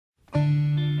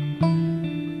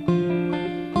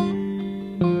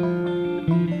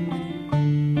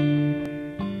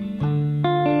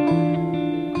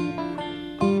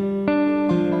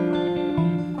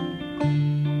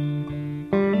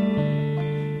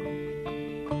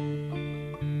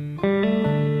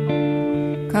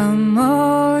Come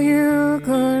all you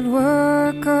good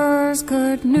workers,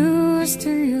 good news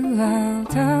to you I'll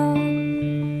tell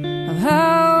of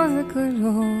how the good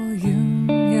old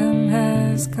Union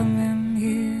has come in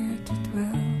here to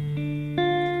dwell.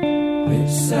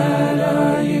 Which side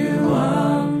are you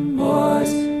on,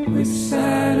 boys? Which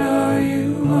side are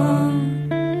you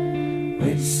on?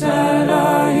 Which side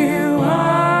are you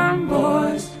on,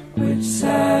 boys? Which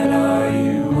side are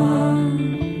you on?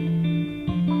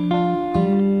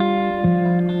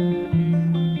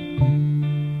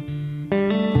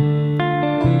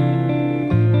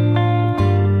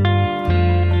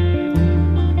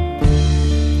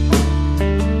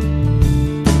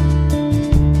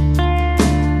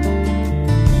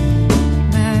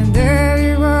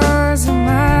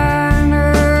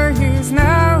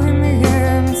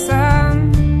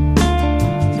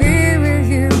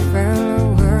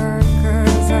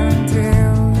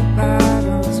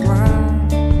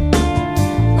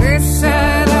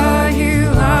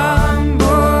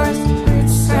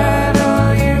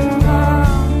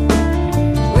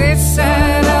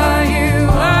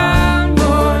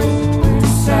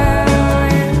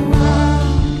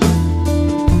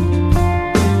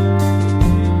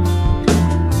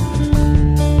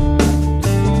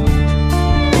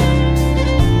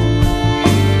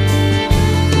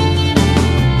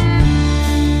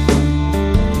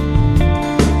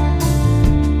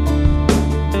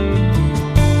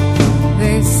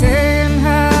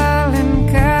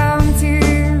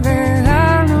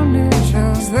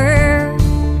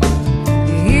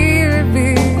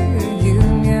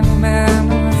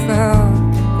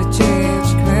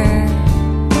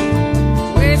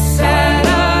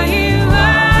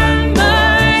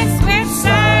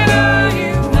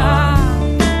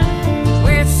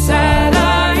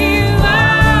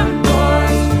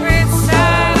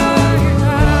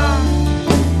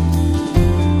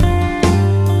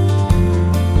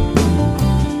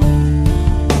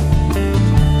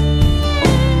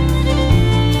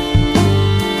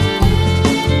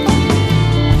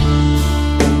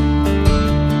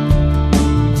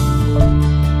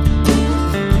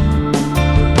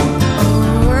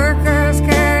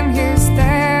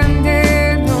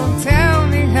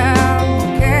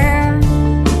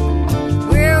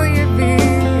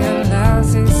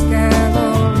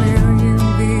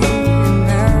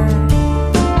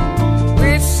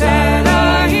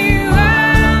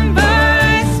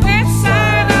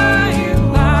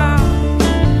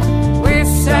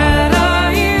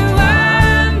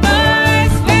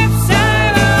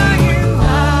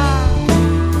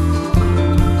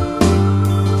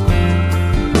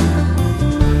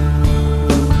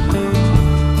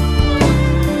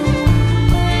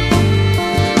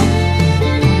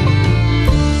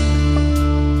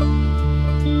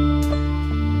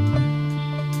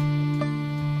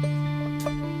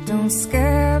 Don't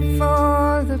scared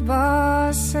for the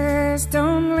bosses,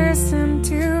 don't listen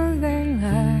to their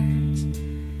lies.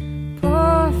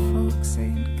 Poor folks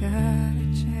ain't got a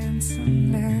chance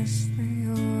unless they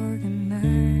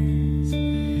organize.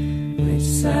 Which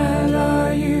side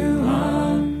are you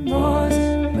on, boys?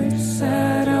 Which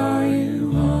side are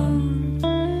you on?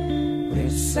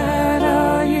 Which side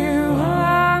are you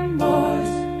on,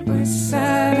 boys? Which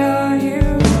side are you